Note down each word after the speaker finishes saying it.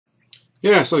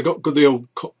Yeah, so I got the old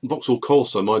Vauxhall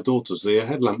Corsa, my daughter's. The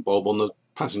headlamp bulb on the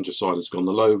passenger side has gone,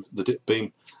 the dip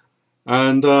beam.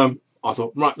 And I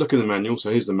thought, right, look in the manual.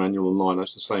 So here's the manual online.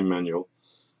 That's the same manual.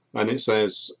 And it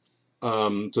says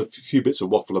there's a few bits of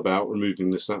waffle about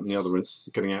removing this, that, and the other, and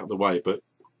getting out of the way. But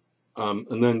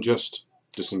and then just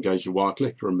disengage your wire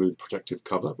click, remove the protective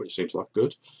cover, which seems like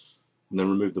good, and then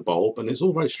remove the bulb. And it's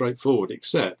all very straightforward,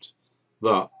 except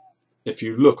that if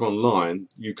you look online,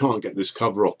 you can't get this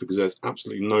cover off because there's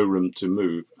absolutely no room to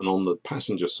move. And on the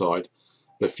passenger side,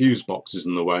 the fuse box is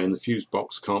in the way, and the fuse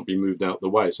box can't be moved out the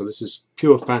way. So this is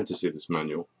pure fantasy, this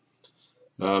manual.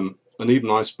 And even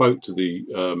I spoke to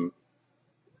the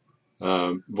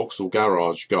Vauxhall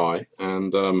garage guy,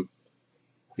 and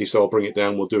he said, I'll bring it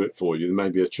down, we'll do it for you. There may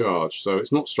be a charge. So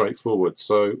it's not straightforward.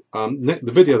 So the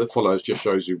video that follows just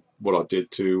shows you what I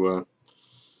did to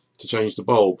change the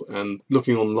bulb. And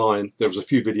looking online, there was a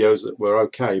few videos that were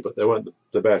okay, but they weren't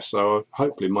the best. So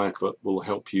hopefully my effort will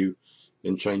help you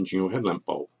in changing your headlamp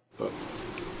bulb.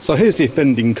 So here's the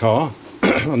offending car.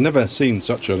 I've never seen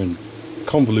such a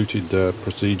convoluted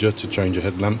procedure to change a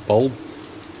headlamp bulb.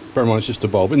 Bear in mind, it's just a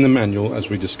bulb. In the manual, as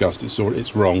we discussed,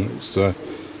 it's wrong. It's a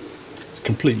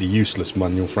completely useless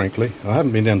manual, frankly. I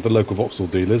haven't been down to the local Vauxhall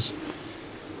dealers,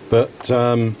 but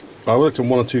I looked at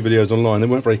one or two videos online. They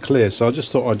weren't very clear, so I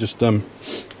just thought I'd just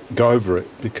go over it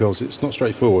because it's not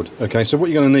straightforward. Okay, so what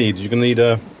you're going to need is you're going to need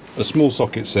a small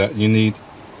socket set. You need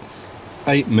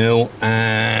 8mm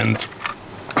and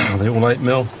are they all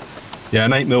 8mm? Yeah,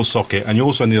 an 8mm socket, and you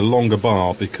also need a longer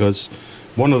bar because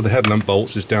one of the headlamp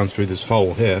bolts is down through this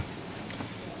hole here,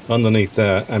 underneath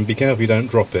there, and be careful you don't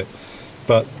drop it.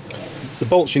 But the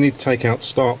bolts you need to take out to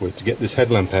start with to get this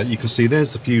headlamp out, you can see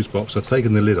there's the fuse box. I've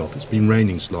taken the lid off. It's been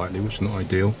raining slightly, which is not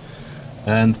ideal.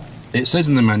 And it says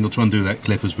in the manual to undo that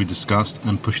clip as we discussed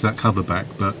and push that cover back,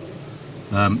 but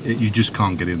you just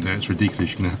can't get in there. It's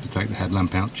ridiculous. You're going to have to take the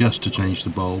headlamp out just to change the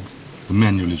bulb. The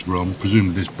manual is wrong.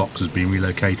 Presumably this box has been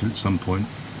relocated at some point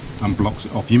and blocks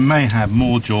it off. You may have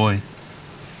more joy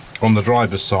on the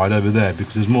driver's side over there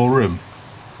because there's more room.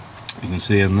 You can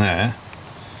see in there,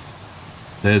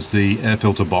 there's the air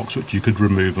filter box which you could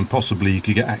remove, and possibly you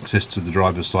could get access to the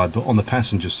driver's side, but on the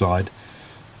passenger side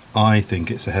I think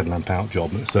it's a headlamp out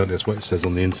job, and certainly that's what it says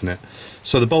on the internet.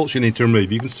 So the bolts you need to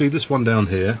remove, you can see this one down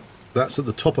here, that's at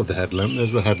the top of the headlamp.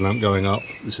 There's the headlamp going up.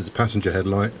 This is the passenger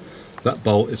headlight. That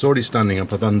bolt, it's already standing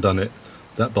up, I've undone it.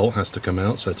 That bolt has to come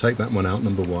out, so take that one out,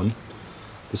 number one.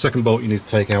 The second bolt you need to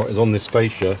take out is on this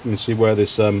fascia. You can see where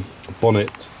this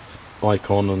bonnet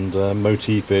icon and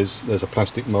motif is. There's a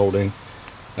plastic moulding,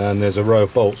 and there's a row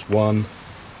of bolts. One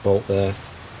bolt there,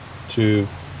 2,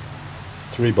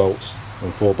 3 bolts,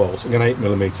 and 4 bolts. Again,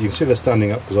 8mm. You can see they're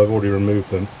standing up because I've already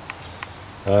removed them.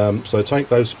 So take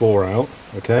those 4 out.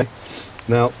 Okay.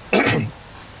 Now,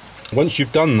 once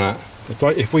you've done that,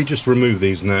 if we just remove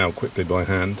these now quickly by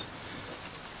hand,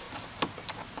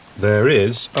 there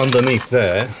is underneath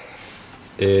there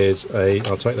is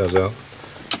I'll take those out.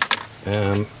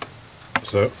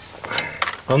 So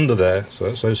under there, so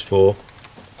that's those 4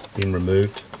 being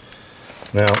removed.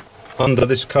 Now under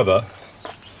this cover,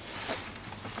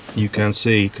 you can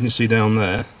see down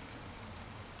there,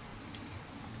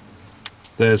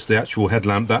 there's the actual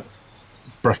headlamp. That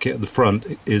bracket at the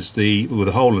front is with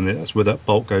a hole in it. That's where that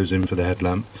bolt goes in for the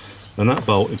headlamp, and that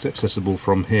bolt is accessible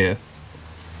from here,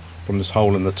 from this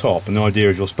hole in the top. And the idea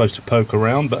is you're supposed to poke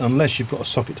around, but unless you've got a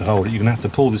socket to hold it, you're going to have to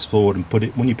pull this forward and put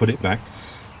it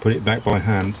back by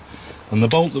hand. And the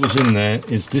bolt that was in there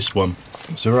is this one.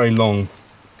 It's a very long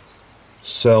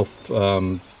self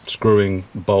screwing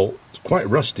bolt. It's quite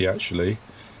rusty actually.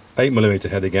 8mm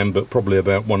head again, but probably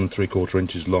about 1 3/4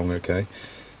 inches long. Okay,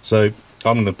 so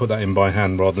I'm going to put that in by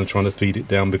hand rather than trying to feed it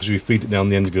down, because if you feed it down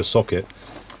the end of your socket,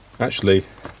 actually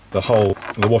the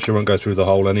washer won't go through the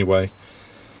hole anyway.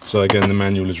 So again, the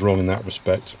manual is wrong in that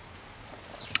respect.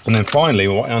 And then finally,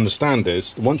 what I understand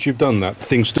is, once you've done that, the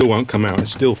thing still won't come out.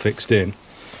 It's still fixed in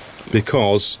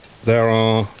because there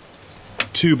are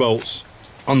 2 bolts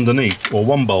underneath, or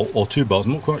 1 bolt or 2 bolts.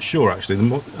 I'm not quite sure actually,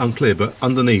 they're unclear, but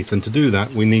underneath. And to do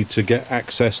that, we need to get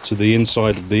access to the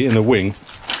inside of the inner wing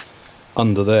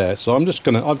under there. So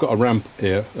I've got a ramp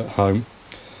here at home.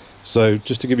 So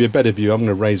just to give you a better view, I'm going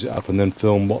to raise it up and then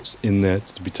film what's in there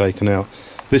to be taken out.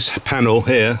 This panel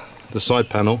here, the side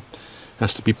panel,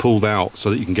 has to be pulled out so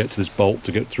that you can get to this bolt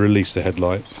to release the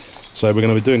headlight. So we're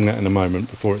going to be doing that in a moment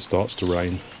before it starts to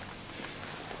rain.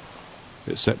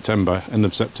 It's September, end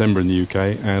of September in the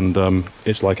UK, and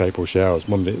it's like April showers.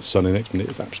 One minute it's sunny, next minute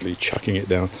it's absolutely chucking it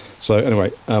down. So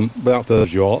anyway, without further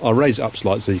ado, I'll raise it up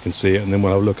slightly so you can see it, and then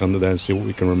we'll have a look under there and see what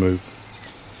we can remove.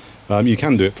 You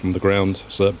can do it from the ground,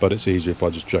 but it's easier if I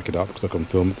just jack it up because I can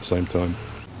film at the same time.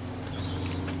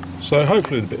 So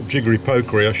hopefully with a bit of jiggery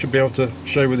pokery I should be able to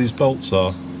show you where these bolts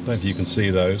are. I don't know if you can see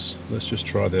those. Let's just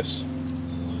try this.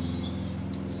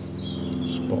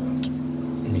 Spot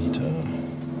meter.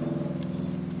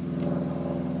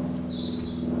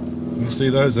 You can see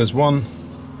those? There's one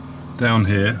down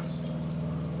here.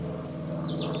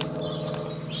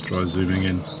 Let's try zooming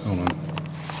in. Hold on.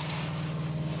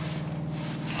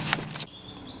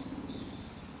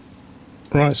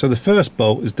 Right, so the first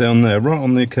bolt is down there, right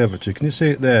on the curvature. Can you see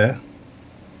it there?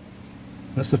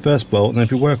 That's the first bolt, and then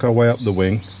if you work our way up the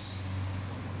wing,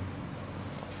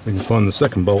 we can find the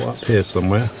second bolt up here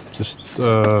somewhere, just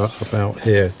about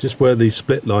here, just where the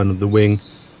split line of the wing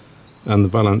and the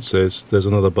valance is. There's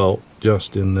another bolt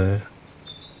just in there.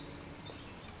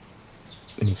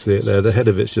 You can see it there. The head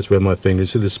of it's just where my finger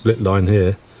is. See the split line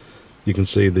here? You can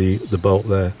see the bolt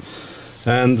there.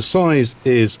 And the size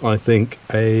is, I think,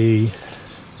 a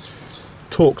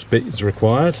Torx bit is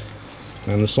required,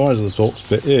 and the size of the Torx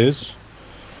bit is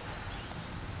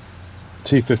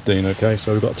T15. Okay,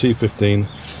 so we've got a T15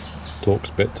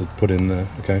 Torx bit to put in there.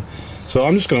 Okay, so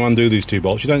I'm just going to undo these two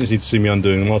bolts. You don't need to see me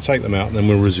undoing them. I'll take them out and then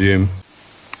we'll resume.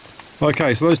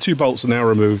 Okay, so those two bolts are now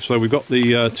removed. So we've got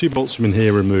the two bolts from in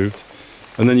here removed,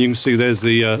 and then you can see there's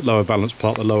the lower valance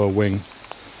part, the lower wing.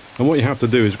 And what you have to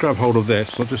do is grab hold of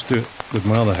this. I'll just do it with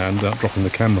my other hand without dropping the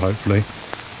camera, hopefully,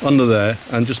 under there,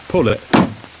 and just pull it.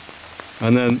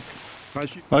 And then,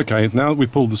 okay, now that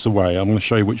we've pulled this away, I'm going to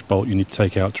show you which bolt you need to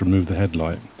take out to remove the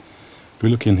headlight. If we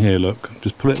look in here, look,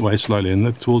 just pull it away slowly and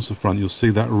look towards the front. You'll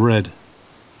see that red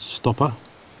stopper,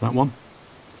 that one.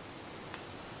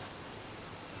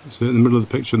 See it in the middle of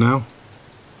the picture now?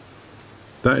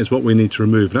 That is what we need to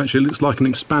remove. It actually looks like an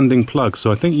expanding plug,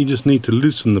 so I think you just need to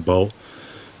loosen the bolt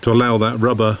to allow that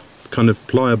rubber kind of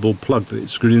pliable plug that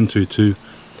it's screwed into to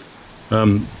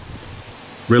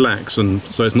relax, and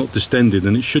so it's not distended,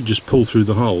 and it should just pull through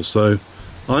the hole. So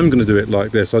I'm going to do it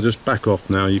like this. I'll just back off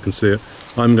now, you can see it.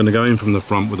 I'm going to go in from the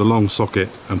front with a long socket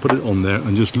and put it on there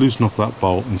and just loosen off that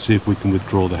bolt and see if we can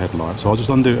withdraw the headlight. So I'll just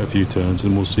undo it a few turns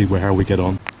and we'll see how we get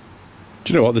on.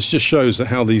 Do you know what, this just shows that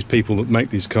how these people that make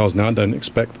these cars now don't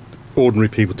expect ordinary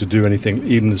people to do anything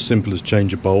even as simple as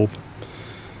change a bulb,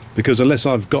 because unless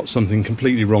I've got something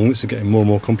completely wrong, this is getting more and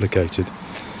more complicated.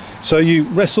 So you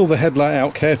wrestle the headlight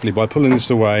out carefully by pulling this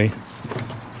away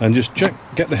and just get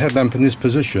the headlamp in this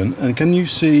position. And can you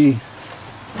see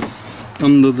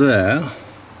under there,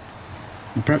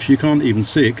 and perhaps you can't even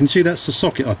see it, can you see that's the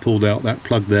socket I pulled out, that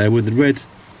plug there with the red,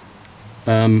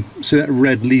 see that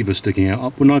red lever sticking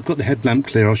out? When I've got the headlamp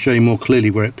clear I'll show you more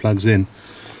clearly where it plugs in,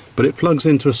 but it plugs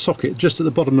into a socket just at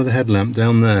the bottom of the headlamp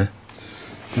down there.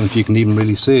 I don't know if you can even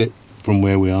really see it from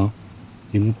where we are.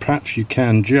 Perhaps you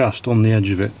can just on the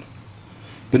edge of it,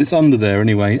 but it's under there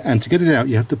anyway, and to get it out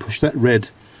you have to push that red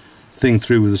thing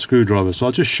through with a screwdriver. So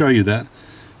I'll just show you that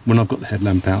when I've got the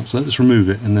headlamp out. So let's remove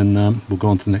it and then we'll go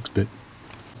on to the next bit.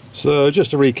 So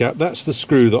just to recap, that's the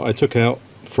screw that I took out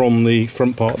from the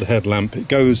front part of the headlamp. It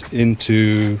goes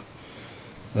into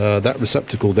that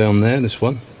receptacle down there, this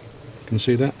one. Can you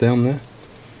see that down there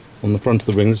on the front of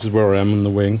the wing? This is where I am on the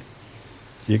wing.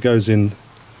 It goes in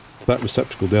to that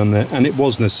receptacle down there, and it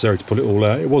was necessary to pull it all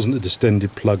out. It wasn't a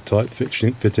distended plug type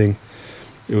fitting.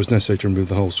 It was necessary to remove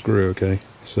the whole screw. Okay,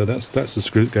 so that's the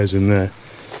screw that goes in there,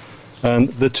 and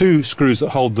the two screws that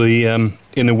hold the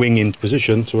inner wing in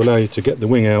position to allow you to get the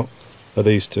wing out are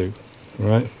these two,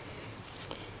 right?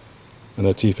 And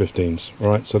they're T15s. All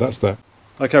right, so that's that.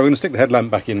 Okay, we're going to stick the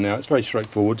headlamp back in now. It's very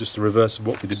straightforward, just the reverse of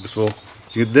what we did before.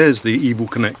 So there's the evil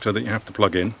connector that you have to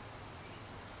plug in.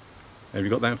 Have you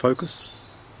got that in focus?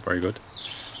 Very good.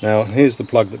 Now here's the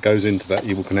plug that goes into that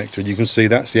evil connector. You can see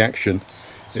that's the action.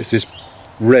 It's this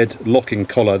red locking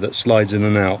collar that slides in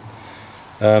and out.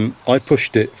 I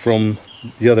pushed it from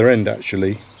the other end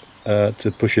actually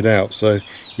to push it out. So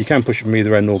you can push it from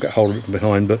either end or get hold of it from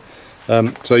behind. But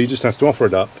so you just have to offer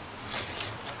it up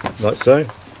like so.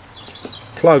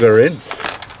 Plug her in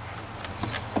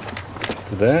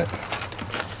to there.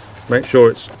 Make sure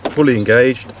it's fully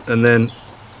engaged, and then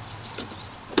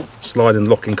slide in the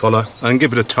locking collar and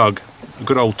give it a tug, a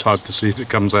good old tug, to see if it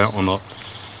comes out or not.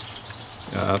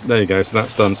 There you go, so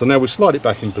that's done. So now we slide it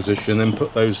back in position, then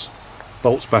put those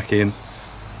bolts back in,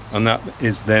 and that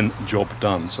is then job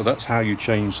done. So that's how you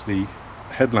change the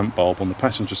headlamp bulb on the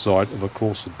passenger side of a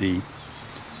Corsa D.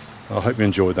 I hope you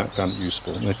enjoyed that, found it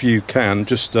useful. And if you can,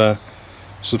 just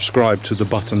subscribe to the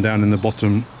button down in the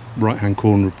bottom right hand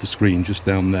corner of the screen, just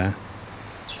down there.